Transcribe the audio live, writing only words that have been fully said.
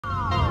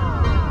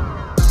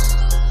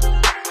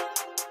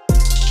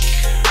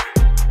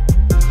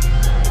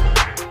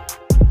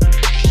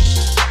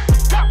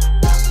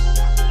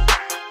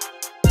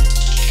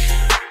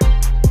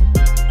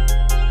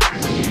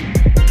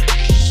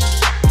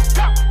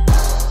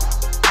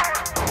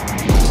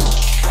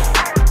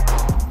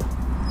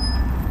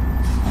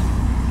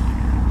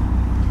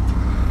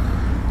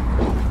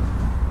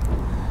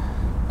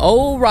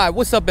All right,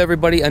 what's up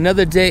everybody?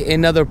 Another day,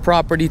 another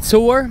property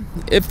tour.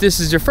 If this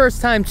is your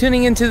first time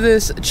tuning into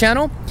this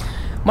channel,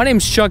 my name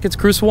is Chakits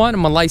Krulsawat.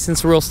 I'm a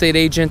licensed real estate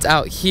agent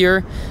out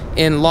here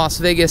in Las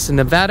Vegas,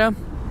 Nevada.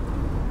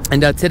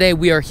 And today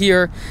we are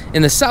here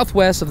in the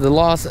southwest of the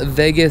Las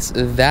Vegas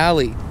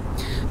Valley.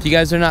 If you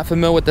guys are not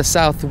familiar with the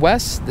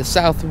southwest,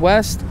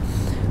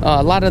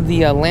 a lot of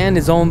the land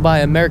is owned by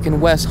Amercian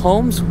West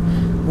Homes,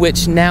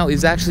 which now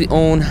is actually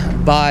owned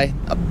by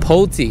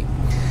Pkwy.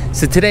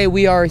 So today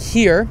we are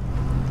here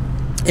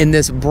in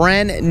this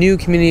brand new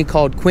community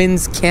called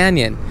Quinn's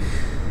Canyon.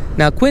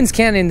 Now Quinn's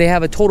Canyon, they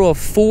have a total of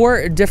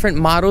 4 different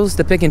models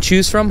to pick and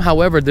choose from.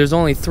 However, there's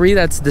only 3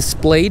 that's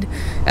displayed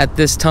at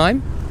this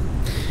time.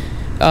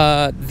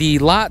 The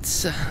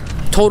lots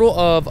total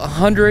of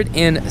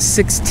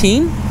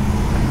 116.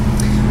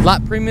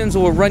 Lot premiums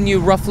will run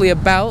you roughly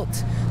about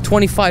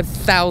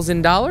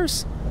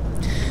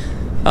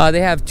 $25,000.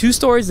 They have 2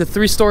 stories to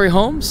 3-story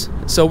homes.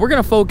 So we're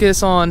gonna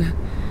focus on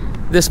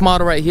this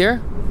model right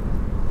here,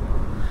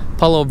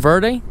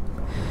 Paloverde.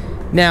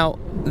 Now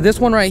this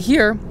one right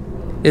here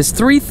is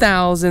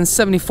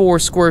 3,074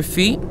 square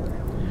feet,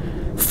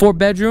 4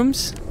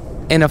 bedrooms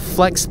and a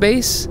flex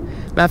space.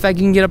 Matter of fact,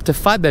 you can get up to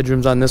 5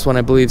 bedrooms on this one,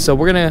 I believe. So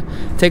we're gonna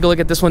take a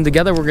look at this one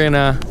together. We're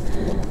gonna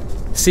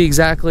see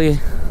exactly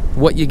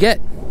what you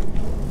get.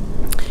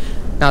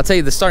 Now I'll tell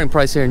you the starting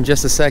price here in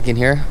just a second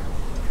here.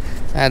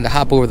 I had to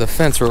hop over the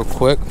fence real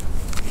quick.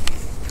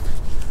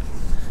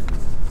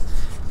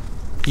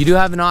 You do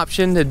have an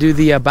option to do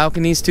the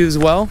balconies too as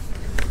well.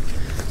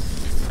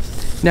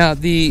 Now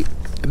the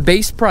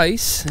base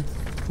price,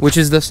 which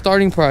is the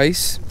starting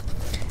price,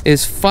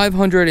 is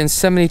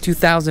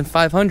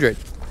 $572,500,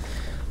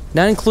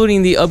 not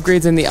including the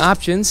upgrades and the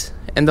options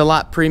and the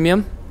lot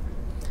premium.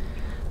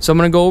 So I'm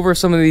going to go over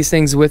some of these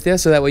things with you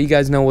so that way you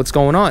guys know what's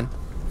going on.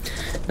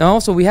 Now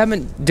also, we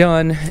haven't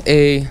done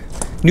a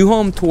new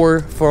home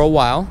tour for a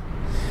while.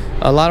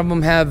 A lot of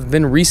them have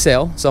been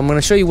resale, so I'm going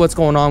to show you what's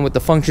going on with the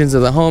functions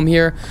of the home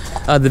here.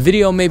 The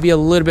video may be a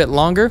little bit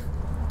longer.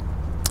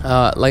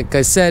 Like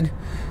I said,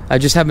 I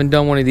just haven't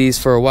done one of these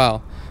for a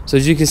while. So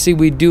as you can see,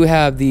 we do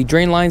have the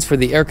drain lines for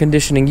the air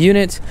conditioning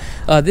unit.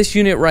 This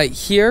unit right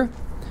here,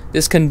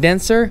 this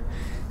condenser,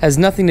 has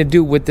nothing to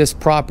do with this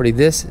property.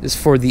 This is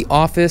for the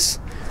office,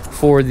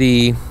 for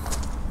the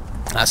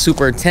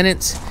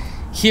superintendent.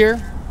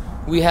 Here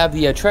we have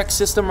the Trex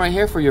system right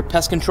here for your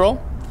pest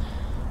control.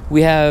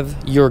 We have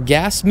your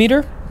gas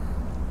meter.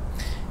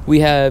 We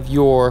have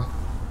your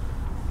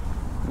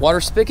water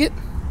spigot.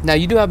 Now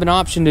you do have an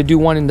option to do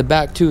one in the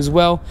back too as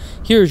well.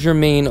 Here's your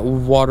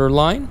main water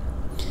line.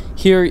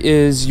 Here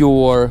is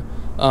your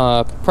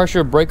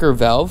pressure breaker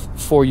valve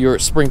for your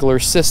sprinkler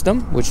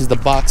system, which is the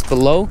box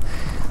below.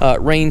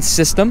 Rain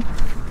system.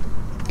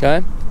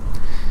 Okay.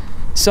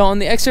 So on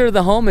the exterior of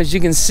the home, as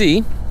you can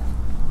see,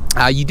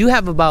 you do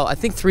have about, I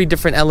think, 3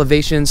 different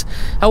elevations.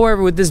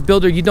 However, with this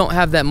builder, you don't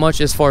have that much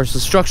as far as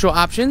the structural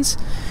options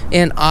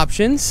and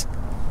options.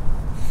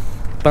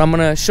 But I'm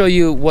going to show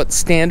you what's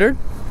standard.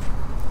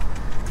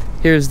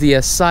 Here's the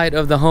side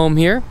of the home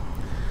here.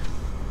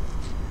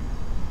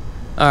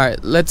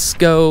 Alright, let's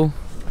go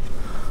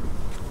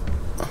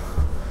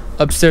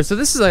upstairs. So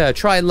this is like a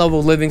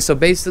tri-level living. So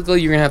basically,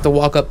 you're going to have to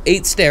walk up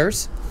 8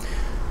 stairs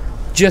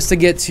just to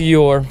get to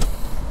your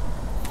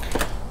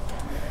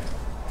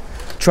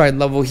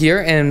tri-level here.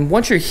 And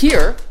once you're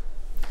here,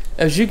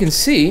 as you can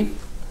see,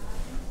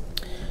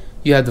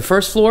 you have the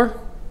first floor,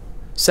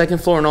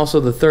 second floor, and also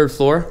the 3rd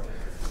floor.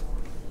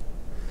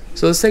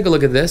 So let's take a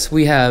look at this.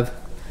 We have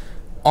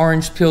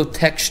orange peel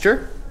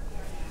texture.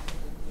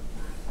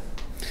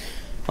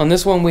 On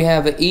this one we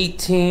have an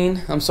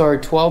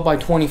 12 by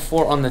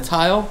 24 on the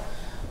tile.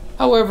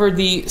 However,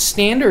 the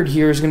standard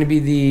here is going to be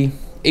the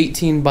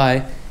 18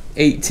 by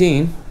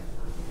 18.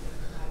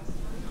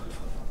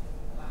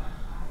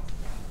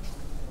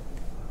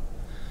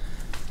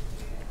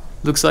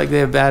 Looks like they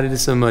have added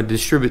some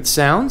distribute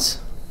sounds.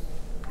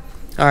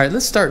 Alright,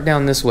 let's start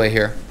down this way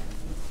here.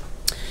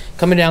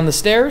 Coming down the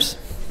stairs,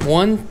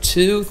 1,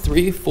 2,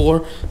 3,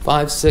 4,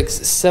 5, 6,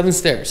 7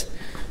 stairs.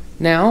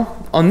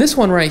 Now, on this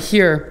one right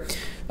here,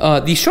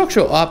 the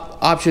structural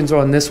options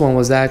on this one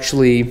was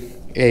actually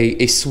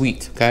a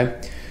suite, okay?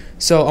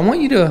 So I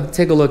want you to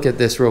take a look at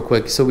this real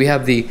quick. So we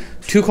have the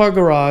 2-car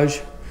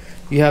garage.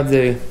 You have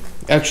the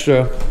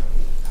extra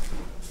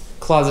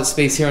closet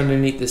space here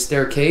underneath the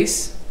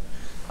staircase.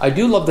 I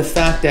do love the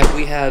fact that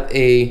we have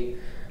a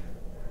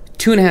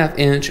 2.5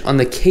 inch on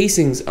the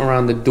casings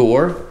around the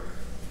door,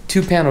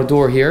 2-panel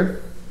door here.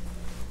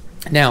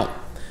 Now,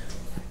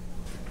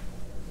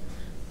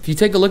 if you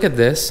take a look at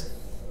this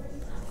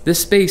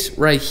space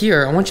right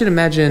here, I want you to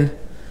imagine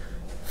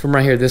from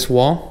right here, this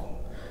wall,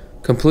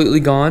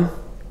 completely gone,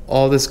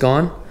 all this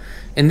gone.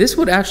 And this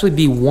would actually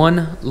be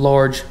one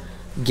large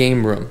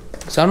game room.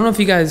 So I don't know if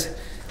you guys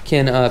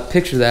can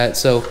picture that.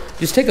 So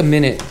just take a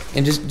minute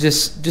and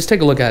just take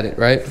a look at it,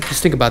 right?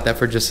 Just think about that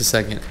for just a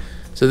second.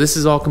 So this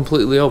is all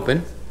completely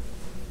open.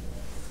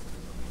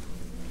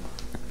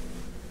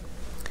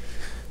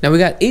 Now we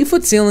got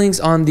 8-foot ceilings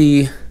on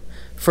the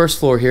first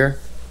floor here.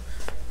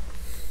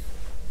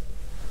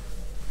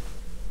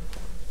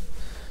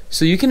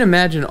 So you can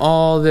imagine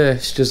all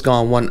this just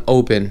gone one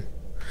open.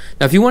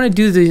 Now if you want to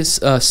do this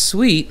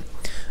suite,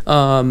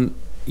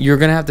 you're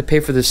gonna have to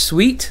pay for the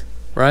suite,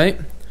 right?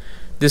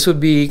 This would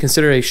be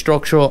considered a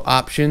structural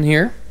option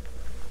here.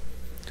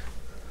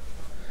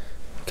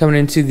 Coming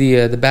into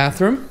the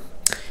bathroom.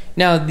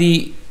 Now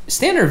the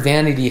standard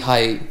vanity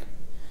height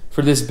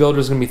for this builder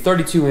is going to be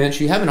 32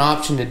 inch. You have an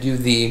option to do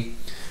the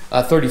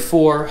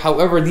 34.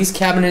 However, these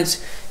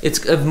cabinets,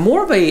 it's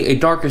more of a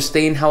darker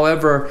stain.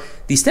 However,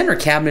 the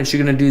standard cabinets,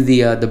 you're going to do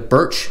the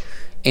birch,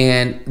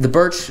 and the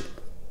birch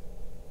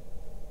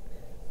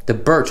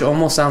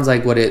almost sounds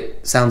like what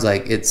it sounds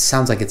like. It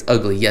sounds like it's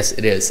ugly. Yes,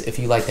 it is. If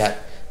you like that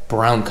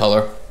brown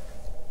color.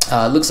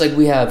 Looks like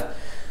we have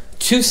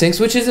 2 sinks,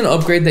 which is an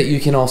upgrade that you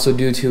can also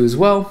do too as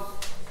well.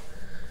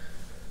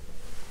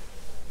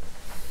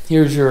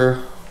 Here's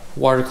your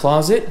water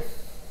closet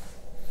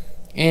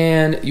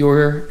and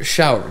your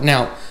shower.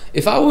 Now,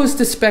 if I was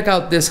to spec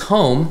out this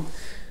home,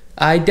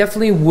 I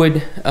definitely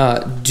would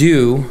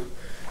do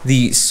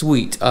the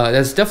suite.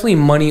 That's definitely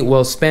money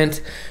well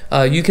spent.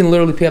 You can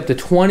literally pay up to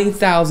 $20,000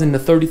 to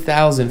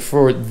 $30,000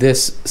 for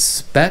this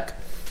spec,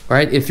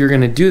 right? If you're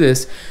gonna do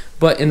this,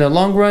 but in the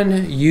long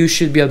run, you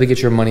should be able to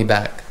get your money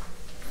back.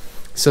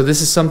 So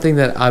this is something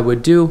that I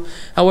would do.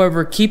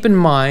 However, keep in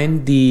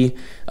mind the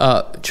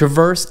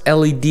Traverse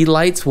LED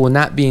lights will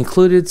not be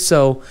included.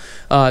 So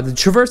the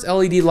Traverse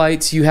LED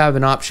lights, you have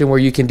an option where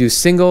you can do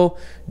single,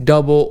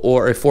 double,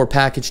 or a 4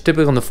 package.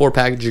 Typically on the 4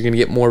 package, you're gonna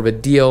get more of a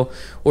deal.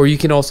 Or you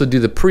can also do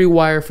the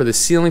pre-wire for the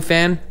ceiling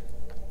fan.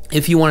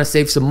 If you wanna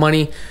save some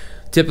money,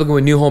 typically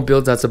with new home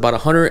builds, that's about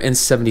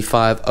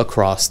 $175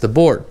 across the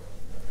board,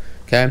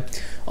 okay?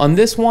 On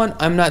this one,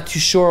 I'm not too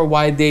sure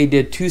why they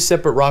did 2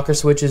 separate rocker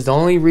switches. The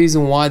only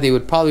reason why they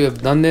would probably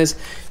have done this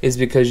is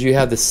because you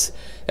have this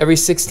every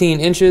 16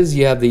 inches,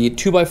 you have the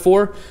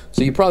 2x4.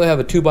 So you probably have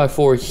a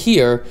 2x4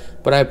 here,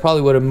 but I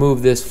probably would have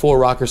moved this 4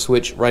 rocker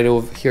switch right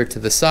over here to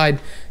the side,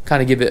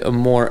 kind of give it a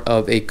more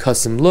of a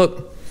custom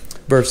look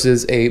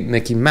versus a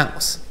Mickey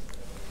Mouse.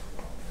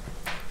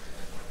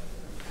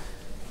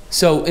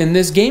 So in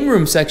this game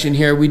room section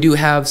here, we do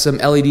have some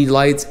LED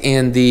lights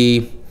and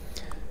the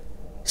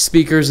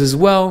speakers as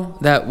well.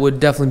 That would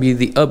definitely be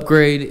the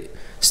upgrade.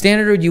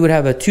 Standard, you would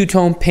have a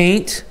 2-tone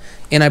paint,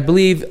 and I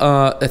believe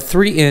a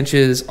 3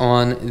 inches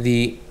on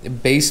the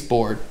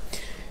baseboard.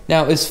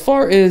 Now, as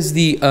far as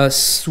the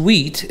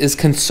suite is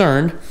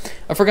concerned,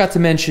 I forgot to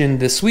mention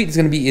the suite is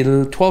going to be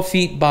 12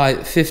 feet by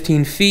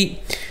 15 feet.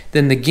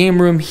 Then the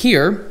game room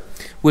here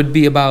would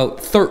be about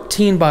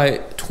 13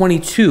 by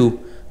 22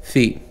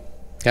 feet.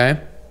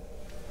 Okay.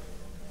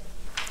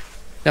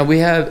 Now we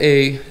have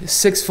a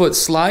 6-foot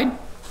slide.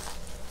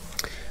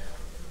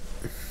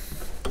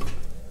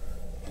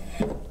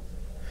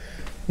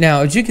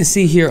 Now, as you can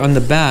see here on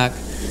the back,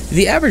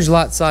 the average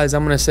lot size,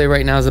 I'm going to say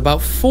right now, is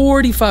about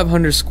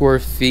 4,500 square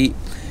feet.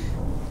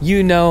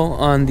 You know,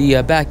 on the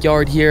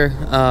backyard here,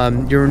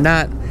 you're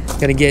not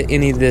going to get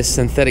any of this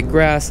synthetic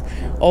grass.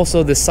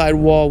 Also, the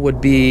sidewall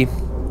would be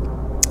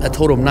a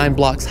total of 9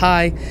 blocks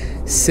high,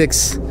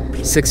 6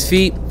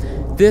 feet.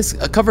 This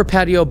covered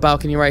patio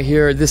balcony right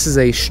here, this is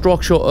a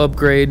structural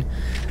upgrade.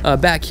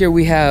 Back here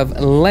we have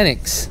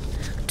Lennox,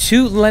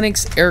 2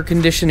 Lennox air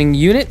conditioning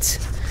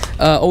units.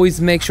 Always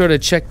make sure to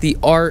check the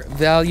R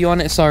value on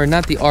it. Sorry,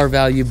 not the R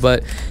value,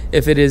 but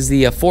if it is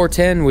the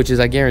 410, which is,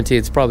 I guarantee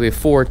it's probably a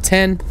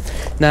 410.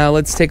 Now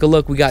let's take a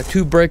look. We got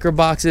 2 breaker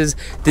boxes.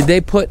 Did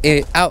they put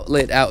an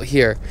outlet out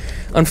here?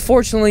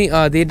 Unfortunately,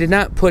 they did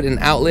not put an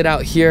outlet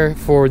out here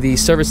for the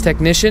service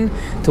technician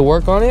to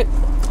work on it,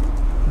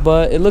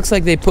 but it looks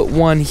like they put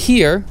one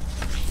here.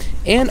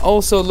 And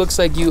also it looks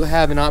like you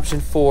have an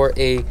option for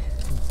a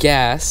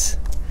gas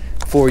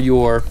for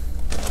your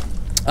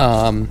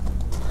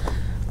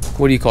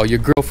what do you call your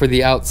grill for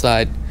the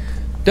outside.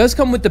 Does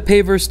come with the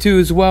pavers too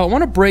as well. I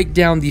want to break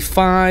down the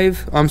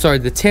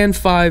 10,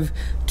 5,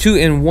 2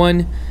 and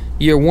 1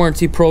 year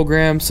warranty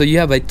program. So you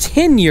have a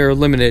 10-year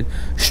limited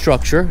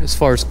structure as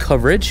far as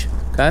coverage.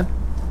 Okay.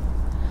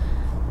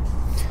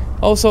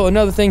 Also,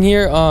 another thing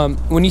here,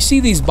 when you see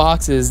these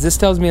boxes, this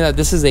tells me that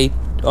this is a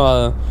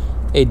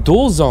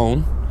dual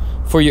zone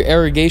for your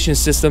irrigation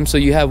system. So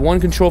you have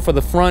one control for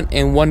the front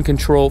and one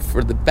control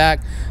for the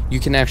back. You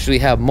can actually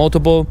have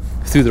multiple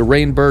through the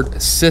Rainbird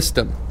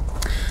system.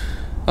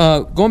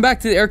 Going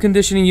back to the air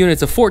conditioning unit,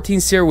 it's a 14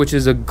 SEER, which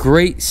is a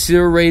great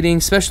SEER rating,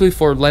 especially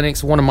for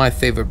Lennox, one of my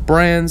favorite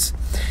brands.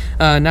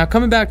 Now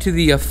coming back to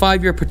the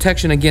 5-year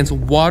protection against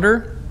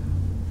water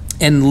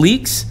and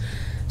leaks.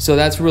 So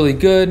that's really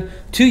good.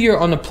 2-year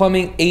on the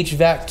plumbing,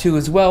 HVAC too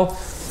as well.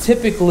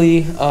 Typically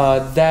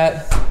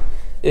that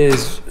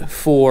is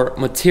for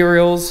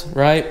materials,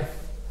 right?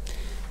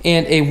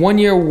 And a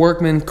 1-year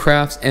workman,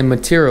 crafts, and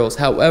materials.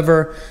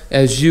 However,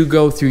 as you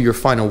go through your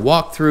final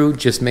walkthrough,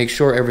 just make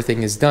sure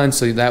everything is done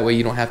so that way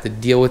you don't have to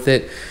deal with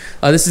it.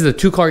 This is a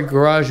 2-car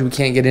garage. We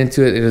can't get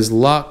into it. It is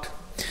locked.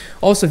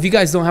 Also, if you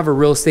guys don't have a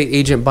real estate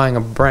agent buying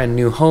a brand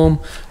new home,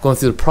 going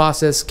through the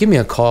process, give me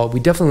a call. We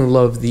definitely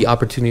love the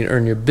opportunity to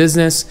earn your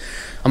business.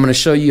 I'm going to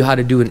show you how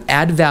to do an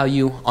add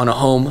value on a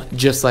home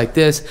just like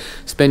this.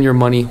 Spend your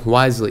money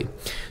wisely.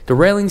 The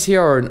railings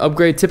here are an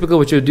upgrade. Typically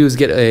what you'll do is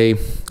get a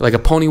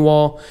pony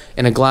wall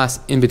and a glass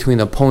in between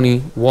the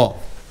pony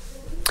wall.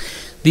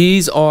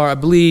 These are, I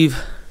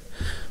believe,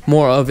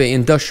 more of an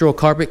industrial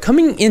carpet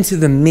coming into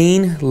the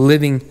main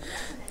living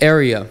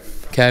area.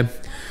 Okay,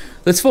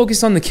 let's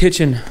focus on the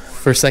kitchen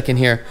for a second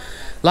here.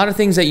 A lot of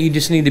things that you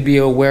just need to be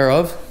aware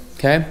of.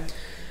 Okay,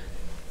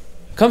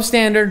 come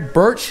standard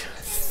birch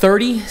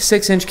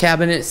 36-inch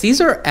cabinets. These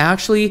are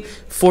actually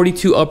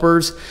 42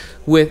 uppers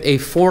with a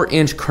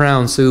 4-inch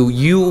crown, so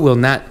you will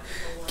not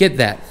get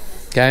that.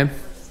 Okay,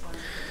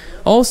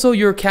 also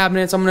your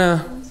cabinets, I'm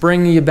gonna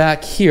bring you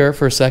back here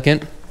for a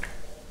second.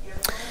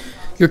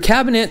 Your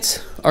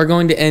cabinets are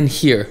going to end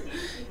here.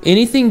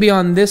 Anything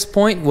beyond this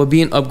point will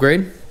be an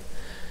upgrade.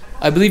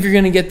 I believe you're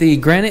going to get the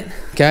granite.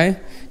 Okay,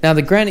 now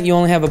the granite, you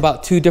only have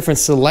about 2 different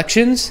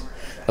selections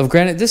of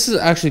granite. This is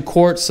actually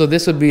quartz, so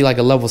this would be like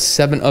a level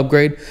 7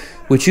 upgrade,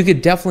 which you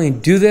could definitely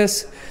do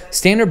this.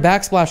 Standard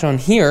backsplash on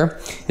here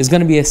is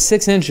going to be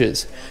 6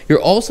 inches.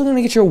 You're also going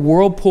to get your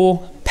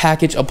Whirlpool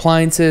package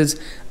appliances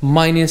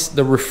minus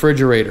the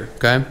refrigerator.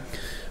 Okay,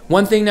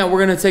 one thing that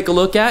we're going to take a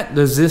look at,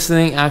 does this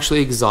thing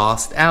actually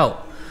exhaust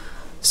out?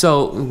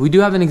 So we do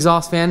have an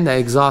exhaust fan that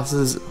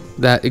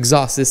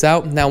exhausts this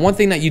out. Now, one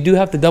thing that you do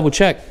have to double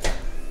check,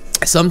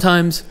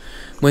 sometimes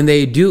when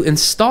they do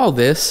install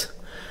this,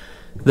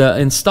 the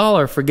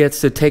installer forgets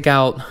to take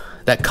out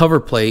that cover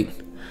plate,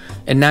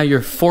 and now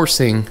you're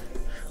forcing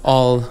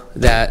all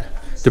that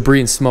debris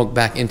and smoke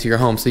back into your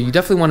home. So you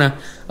definitely want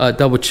to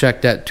double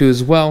check that too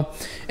as well.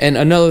 And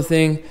another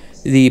thing,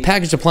 the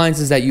packaged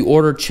appliances that you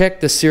order,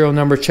 check the serial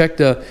number, check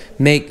the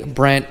make,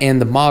 brand, and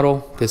the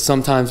model, because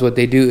sometimes what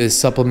they do is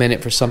supplement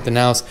it for something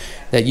else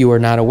that you are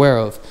not aware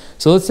of.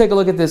 So let's take a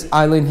look at this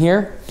island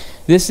here.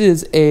 This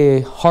is a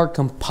hard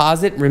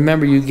composite.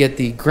 Remember, you get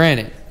the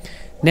granite.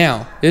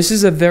 Now, this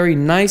is a very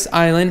nice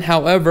island.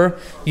 However,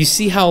 you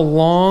see how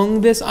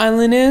long this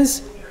island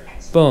is?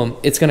 Boom,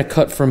 it's going to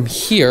cut from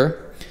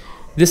here.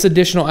 This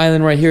additional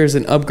island right here is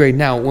an upgrade.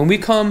 Now, when we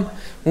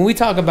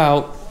talk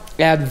about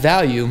add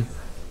value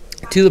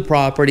to the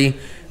property,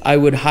 I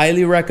would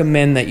highly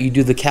recommend that you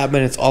do the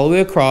cabinets all the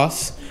way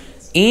across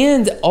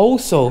and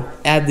also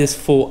add this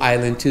full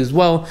island too as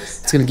well.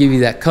 It's going to give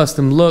you that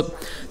custom look.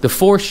 The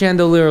 4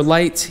 chandelier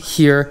lights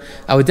here,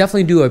 I would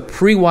definitely do a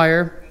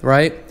pre-wire,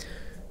 right?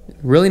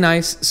 Really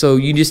nice. So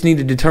you just need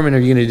to determine, are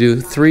you going to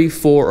do 3,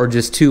 4, or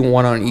just 2,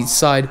 1 on each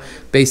side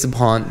based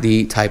upon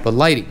the type of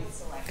lighting.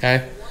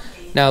 Okay,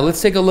 now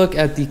let's take a look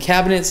at the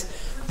cabinets.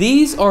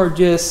 These are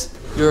just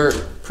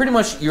pretty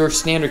much your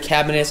standard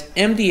cabinets,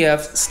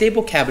 MDF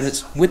staple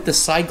cabinets with the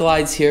side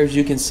glides here, as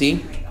you can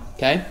see.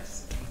 Okay,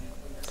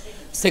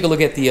 let's take a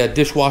look at the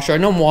dishwasher. I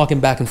know I'm walking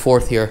back and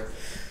forth here.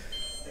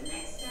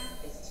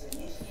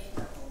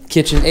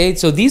 Kitchen aid.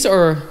 So these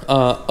are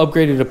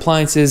upgraded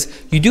appliances.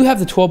 You do have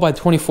the 12 by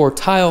 24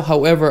 tile.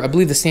 However, I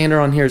believe the standard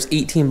on here is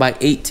 18 by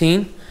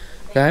 18.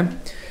 Okay,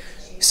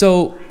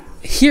 so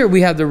here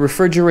we have the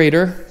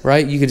refrigerator,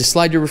 right? You could just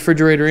slide your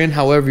refrigerator in.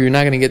 However, you're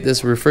not going to get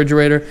this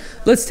refrigerator.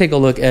 Let's take a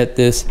look at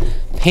this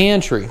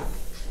pantry.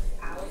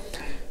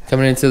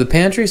 Coming into the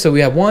pantry, so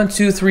we have 1,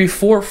 2, 3,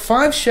 4,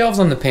 5 shelves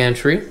on the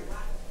pantry.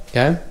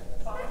 Okay,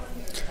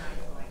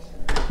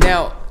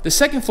 now the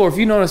second floor, if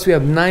you notice, we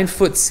have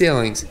 9-foot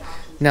ceilings.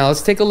 Now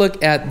let's take a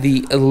look at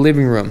the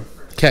living room.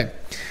 Okay,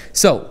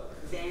 so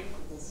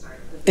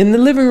in the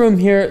living room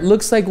here, it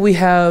looks like we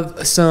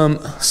have some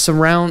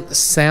surround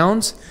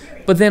sounds.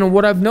 But then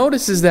what I've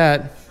noticed is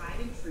that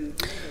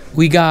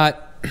we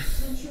got,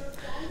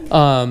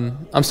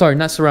 I'm sorry,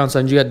 not surround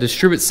sounds. You got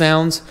distribute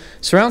sounds.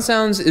 Surround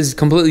sounds is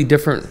completely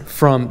different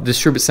from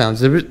distribute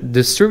sounds.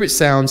 Distribute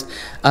sounds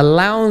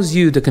allows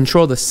you to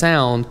control the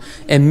sound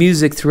and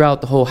music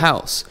throughout the whole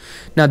house.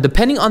 Now,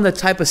 depending on the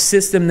type of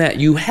system that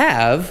you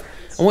have,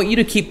 I want you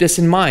to keep this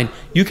in mind.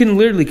 You can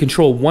literally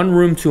control one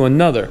room to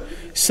another.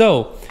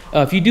 So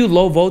if you do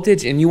low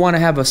voltage and you want to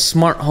have a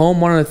smart home,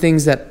 one of the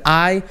things that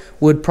I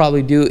would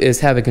probably do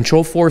is have a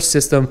control 4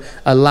 system.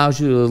 Allows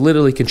you to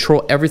literally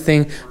control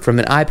everything from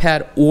an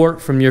iPad or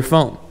from your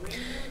phone.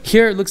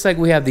 Here it looks like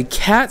we have the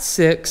Cat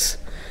 6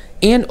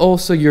 and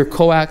also your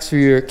coax for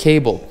your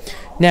cable.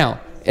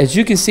 Now, as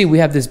you can see, we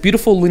have this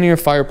beautiful linear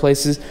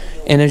fireplaces,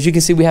 and as you can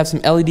see, we have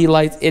some LED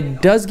lights.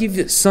 It does give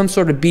you some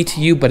sort of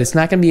BTU, but it's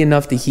not going to be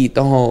enough to heat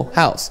the whole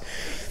house.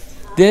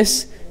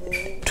 This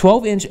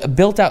 12-inch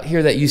built out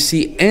here that you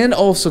see and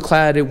also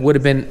cladded would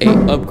have been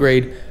an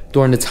upgrade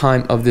during the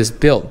time of this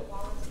build.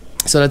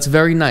 So that's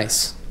very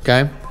nice.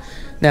 Okay,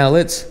 now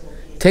let's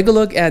take a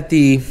look at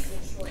the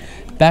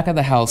back of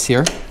the house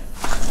here.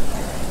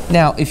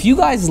 Now, if you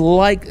guys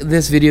like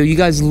this video, you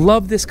guys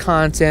love this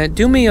content,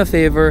 do me a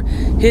favor,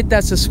 hit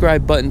that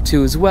subscribe button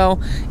too as well.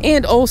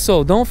 And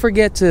also, don't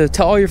forget to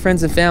tell all your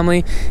friends and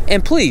family.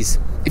 And please,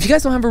 if you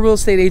guys don't have a real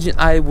estate agent,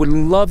 I would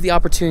love the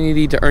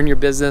opportunity to earn your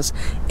business,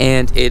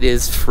 and it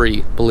is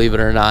free, believe it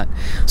or not.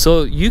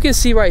 So you can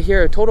see right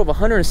here a total of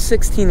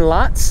 116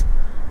 lots,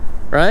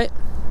 right?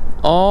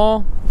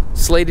 All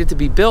slated to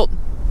be built.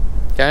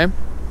 Okay.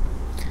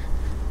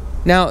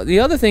 Now the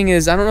other thing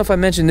is, I don't know if I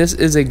mentioned, this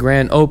is a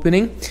grand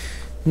opening.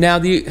 Now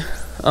the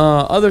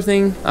other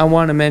thing I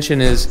want to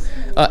mention is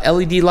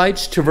LED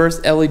lights,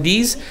 Traverse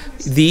LEDs.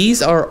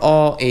 These are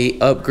all a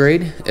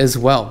upgrade as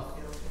well.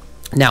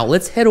 Now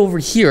let's head over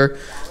here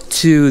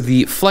to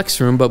the flex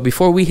room, but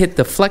before we hit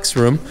the flex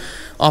room,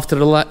 off to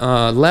the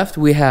left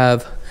we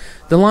have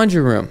the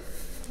laundry room.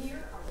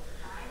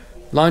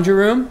 Laundry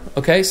room,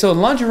 okay, so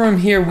laundry room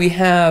here we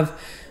have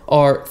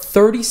our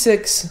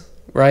 36,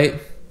 right?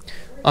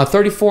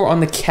 34 on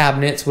the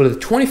cabinets with a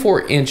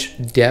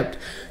 24-inch depth.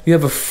 You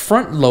have a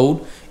front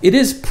load. It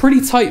is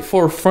pretty tight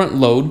for a front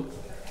load,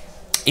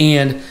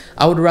 and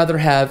I would rather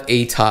have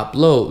a top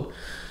load.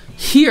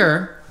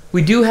 Here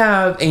we do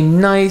have a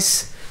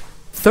nice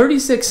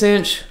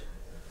 36-inch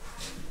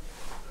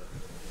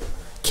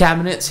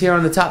cabinets here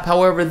on the top.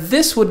 However,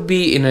 this would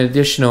be an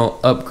additional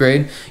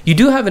upgrade. You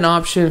do have an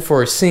option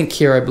for a sink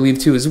here, I believe,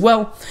 too, as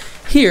well.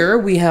 Here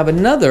we have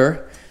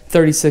another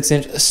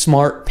 36-inch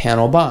smart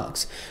panel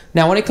box.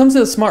 Now, when it comes to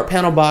the smart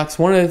panel box,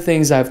 one of the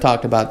things I've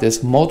talked about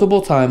this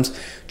multiple times,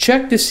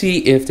 check to see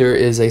if there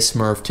is a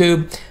Smurf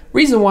tube.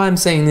 Reason why I'm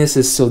saying this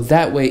is so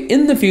that way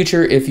in the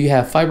future, if you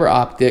have fiber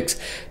optics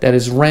that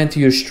is ran to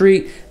your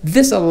street,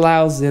 this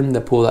allows them to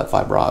pull that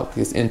fiber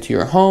optics into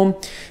your home.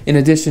 In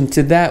addition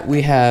to that,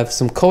 we have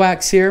some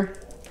coax here.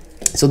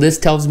 So this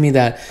tells me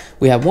that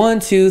we have 1,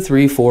 2,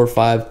 3, 4,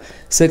 5,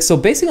 6. So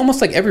basically almost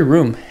like every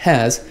room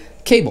has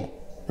cable,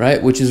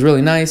 right? Which is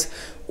really nice.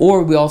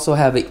 Or we also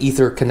have an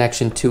ether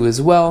connection too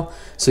as well.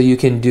 So you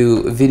can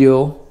do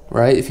video,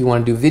 right? If you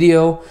want to do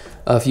video,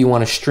 if you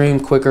want to stream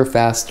quicker,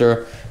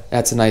 faster,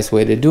 that's a nice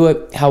way to do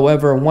it.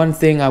 However, one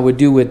thing I would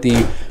do with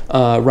the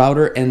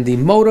router and the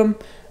modem,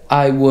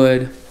 I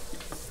would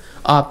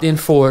opt in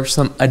for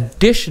some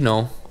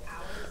additional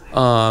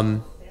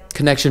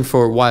connection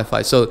for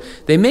Wi-Fi. So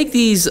they make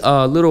these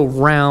little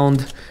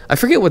round, I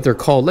forget what they're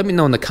called. Let me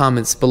know in the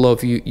comments below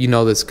if you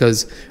know this,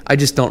 because I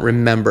just don't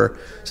remember.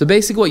 So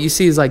basically what you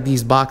see is like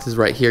these boxes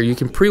right here. You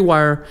can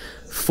pre-wire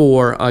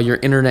for your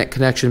internet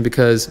connection,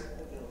 because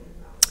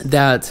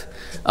that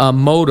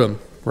modem,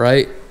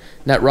 right?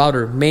 That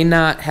router may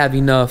not have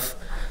enough,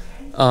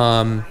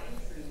 I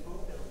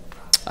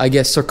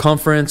guess,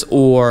 circumference,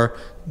 or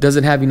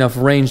doesn't have enough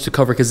range to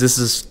cover, because this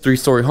is a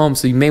 3-story home.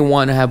 So you may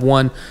want to have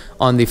one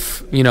on the,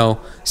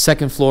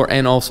 second floor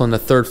and also on the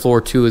third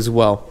floor too as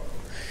well.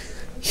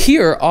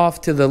 Here off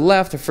to the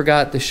left, I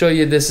forgot to show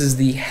you, this is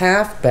the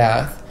half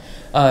bath.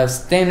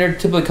 Standard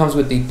typically comes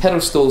with the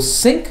pedestal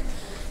sink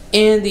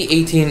and the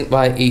 18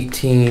 by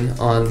 18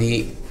 on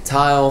the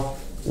tile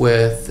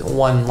with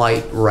one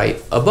light right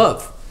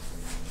above.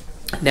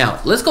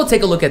 Now, let's go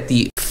take a look at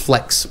the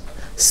flex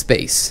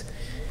space.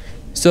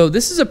 So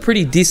this is a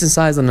pretty decent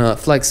size on a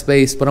flex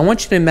space, but I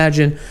want you to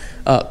imagine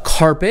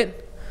carpet,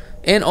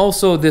 and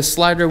also this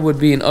slider would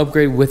be an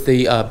upgrade with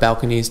the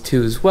balconies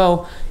too as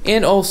well,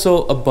 and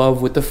also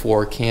above with the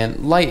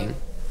 4-can lighting.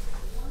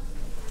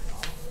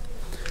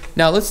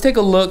 Now let's take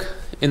a look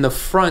in the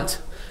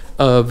front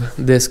of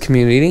this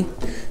community,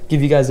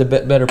 give you guys a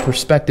bit better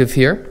perspective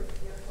here.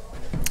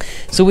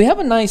 So we have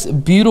a nice,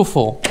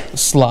 beautiful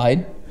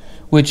slide,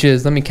 which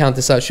is, let me count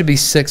this out, it should be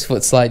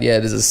 6-foot slide. Yeah,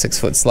 it is a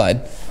 6-foot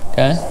slide.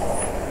 Okay.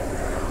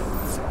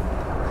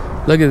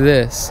 Look at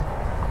this.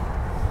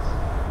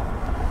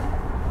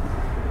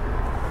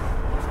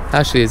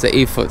 Actually, it's an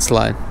 8-foot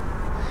slide.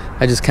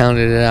 I just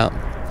counted it out.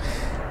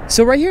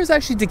 So right here is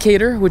actually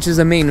Decatur, which is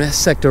a main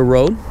sector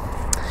road.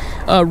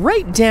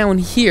 Right down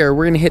here,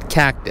 we're gonna hit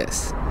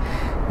Cactus.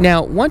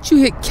 Now, once you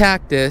hit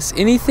Cactus,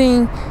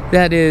 anything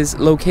that is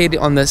located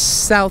on the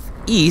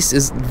southeast,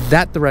 is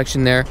that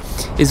direction there,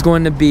 is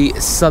going to be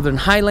Southern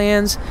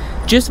Highlands.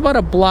 Just about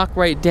a block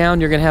right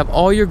down, you're gonna have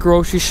all your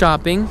grocery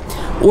shopping.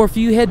 Or if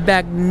you head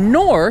back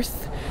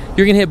north,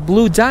 you're gonna hit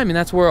Blue Diamond.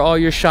 That's where all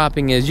your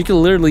shopping is. You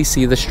can literally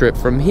see the strip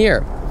from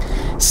here.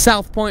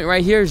 South Point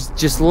right here is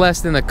just less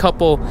than a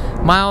couple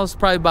miles,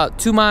 probably about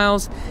 2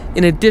 miles.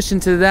 In addition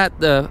to that,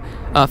 the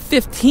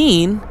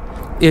 15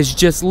 is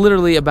just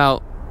literally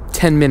about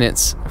 10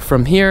 minutes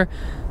from here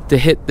to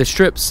hit the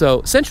strip.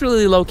 So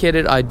centrally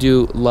located, I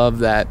do love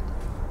that.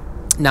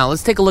 Now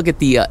let's take a look at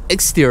the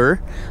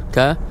exterior.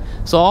 Okay,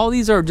 so all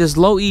these are just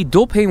low E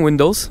dual pane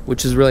windows,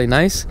 which is really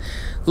nice.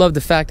 Love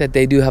the fact that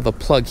they do have a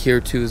plug here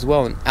too as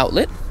well, an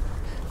outlet.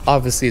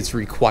 Obviously it's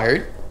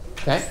required.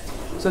 Okay,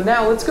 so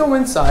now let's go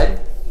inside,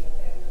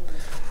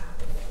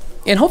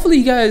 and hopefully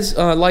you guys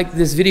like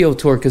this video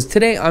tour, because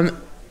today I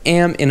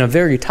am in a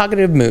very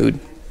talkative mood.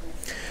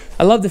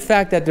 I love the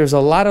fact that there's a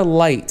lot of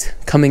light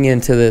coming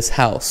into this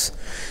house.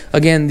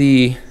 Again,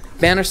 the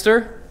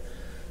banister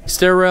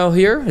stairwell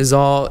here is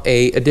all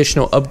a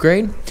additional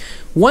upgrade.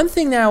 One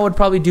thing that I would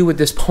probably do with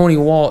this pony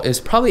wall is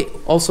probably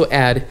also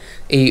add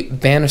a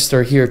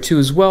banister here too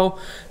as well,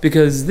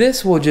 because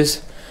this will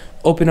just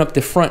open up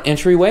the front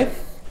entryway.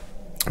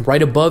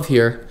 Right above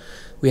here,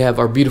 we have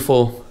our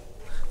beautiful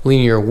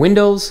linear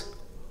windows.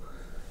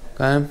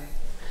 Okay.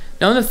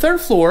 Now on the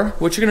third floor,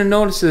 what you're gonna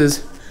notice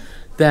is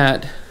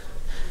that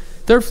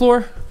third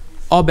floor,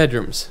 all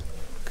bedrooms.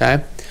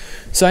 Okay.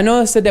 So I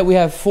know I said that we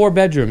have 4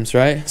 bedrooms,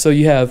 right? So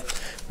you have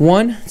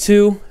 1,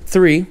 2,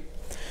 3,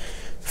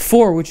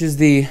 4, which is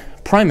the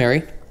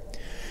primary.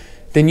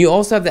 Then you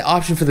also have the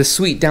option for the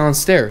suite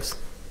downstairs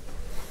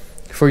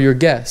for your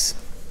guests.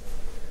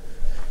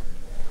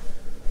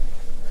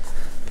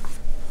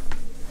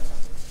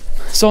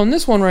 So on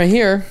this one right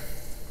here,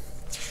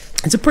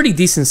 it's a pretty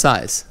decent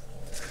size.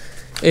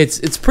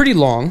 It's pretty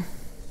long.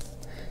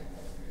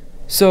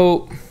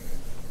 So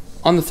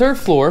on the third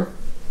floor,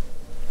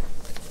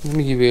 let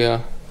me give you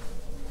a,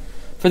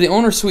 for the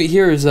owner suite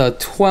here is a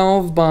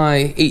 12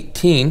 by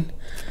 18,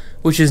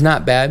 which is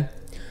not bad.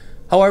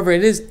 However,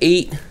 it is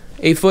 8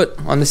 foot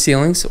on the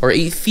ceilings, or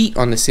 8 feet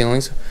on the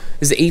ceilings.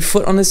 Is it 8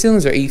 foot on the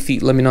ceilings or 8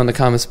 feet? Let me know in the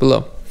comments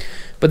below.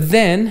 But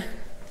then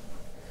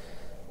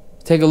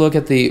take a look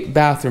at the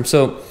bathroom.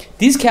 So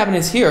these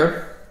cabinets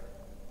here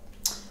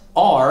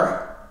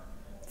are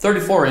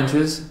 34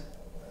 inches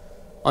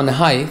on the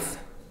height.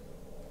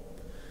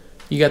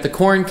 You got the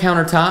corn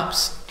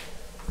countertops.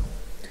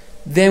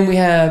 Then we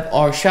have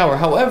our shower.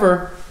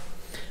 However,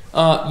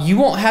 you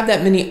won't have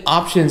that many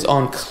options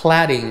on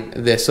cladding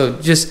this, so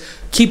just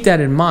keep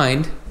that in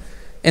mind.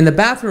 And the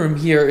bathroom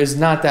here is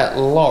not that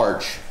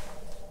large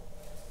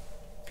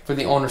for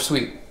the owner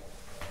suite.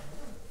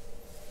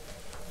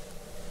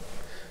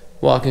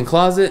 Walk-in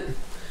closet.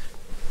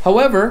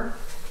 However,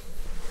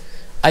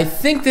 I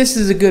think this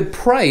is a good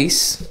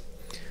price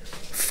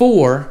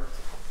for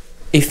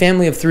a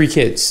family of 3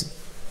 kids.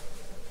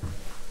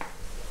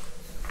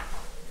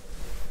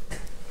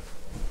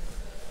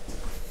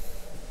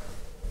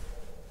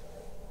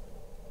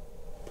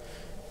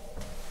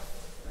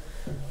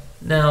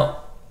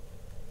 Now,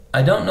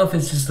 I don't know if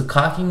it's just the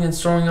caulking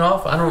that's throwing it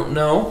off. I don't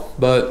know,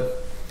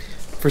 but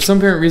for some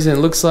apparent reason, it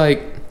looks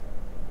like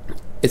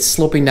it's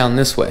sloping down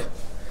this way.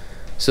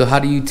 So how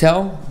do you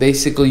tell?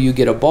 Basically, you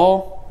get a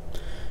ball.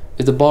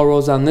 If the ball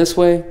rolls down this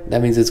way,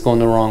 that means it's going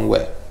the wrong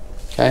way.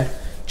 Okay?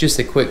 Just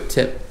a quick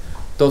tip.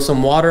 Throw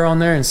some water on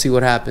there and see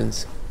what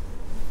happens.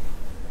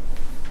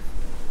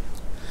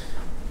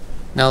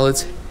 Now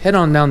let's head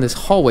on down this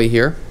hallway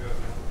here.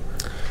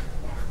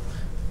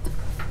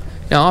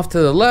 Now off to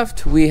the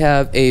left, we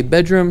have a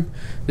bedroom.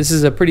 This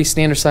is a pretty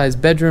standard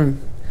sized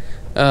bedroom.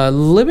 A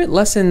little bit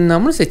less than,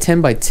 I'm gonna say 10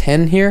 by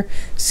 10 here.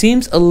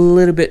 Seems a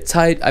little bit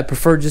tight. I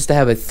prefer just to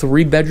have a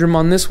 3 bedroom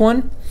on this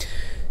one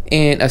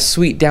and a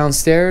suite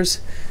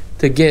downstairs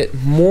to get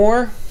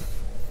more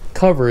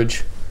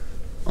coverage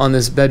on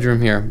this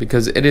bedroom here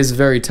because it is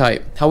very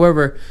tight.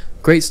 However,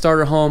 great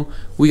starter home.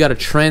 We got a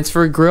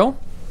transfer grill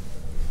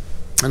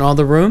in all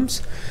the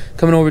rooms.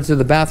 Coming over to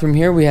the bathroom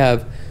here, we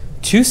have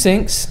 2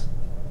 sinks,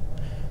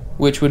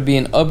 which would be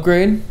an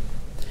upgrade,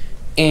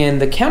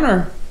 and the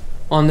counter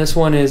on this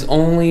one is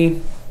only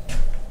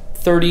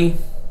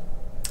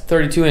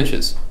 32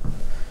 inches.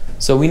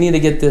 So we need to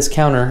get this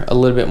counter a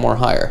little bit more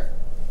higher.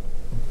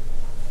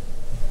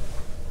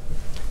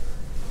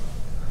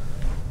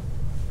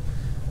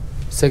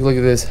 Let's take a look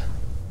at this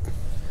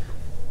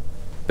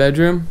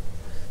bedroom.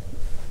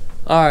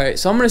 Alright,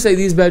 so I'm going to say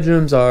these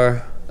bedrooms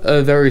are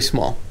very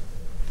small.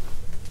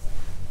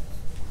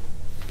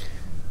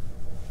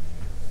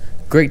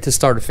 Great to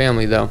start a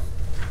family though.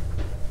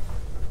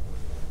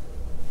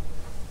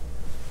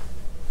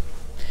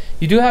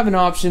 You do have an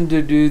option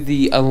to do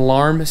the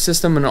alarm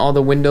system in all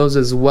the windows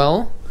as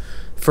well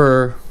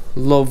for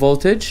low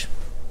voltage.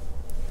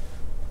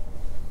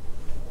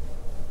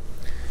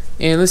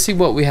 And let's see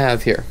what we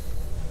have here.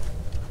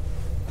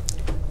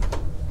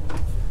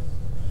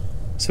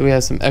 So we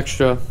have some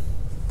extra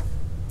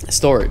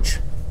storage.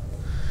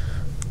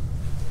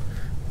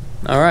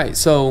 Alright,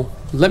 so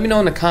let me know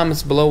in the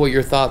comments below what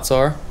your thoughts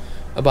are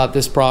about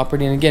this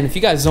property. And again, if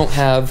you guys don't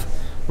have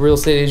a real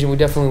estate agent, we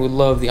definitely would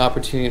love the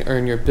opportunity to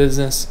earn your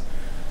business.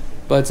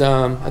 But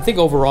I think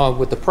overall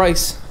with the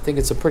price, I think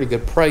it's a pretty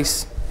good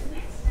price.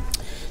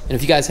 And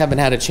if you guys haven't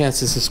had a chance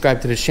to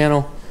subscribe to this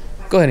channel,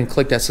 go ahead and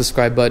click that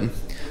subscribe button.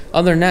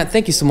 Other than that,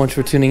 thank you so much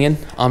for tuning in.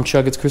 I'm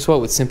Chakits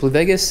Krulsawat with Simply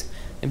Vegas,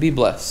 and be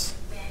blessed.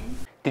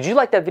 Did you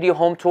like that video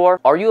home tour?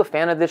 Are you a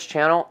fan of this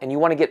channel and you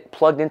want to get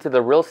plugged into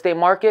the real estate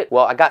market?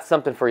 Well, I got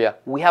something for you.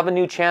 We have a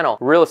new channel,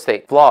 real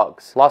estate,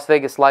 vlogs, Las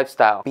Vegas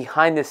lifestyle,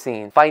 behind the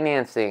scenes,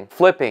 financing,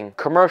 flipping,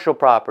 commercial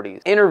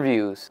properties,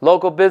 interviews,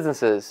 local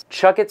businesses,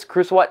 Chakits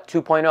Krulsawat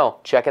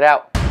 2.0. Check it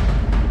out.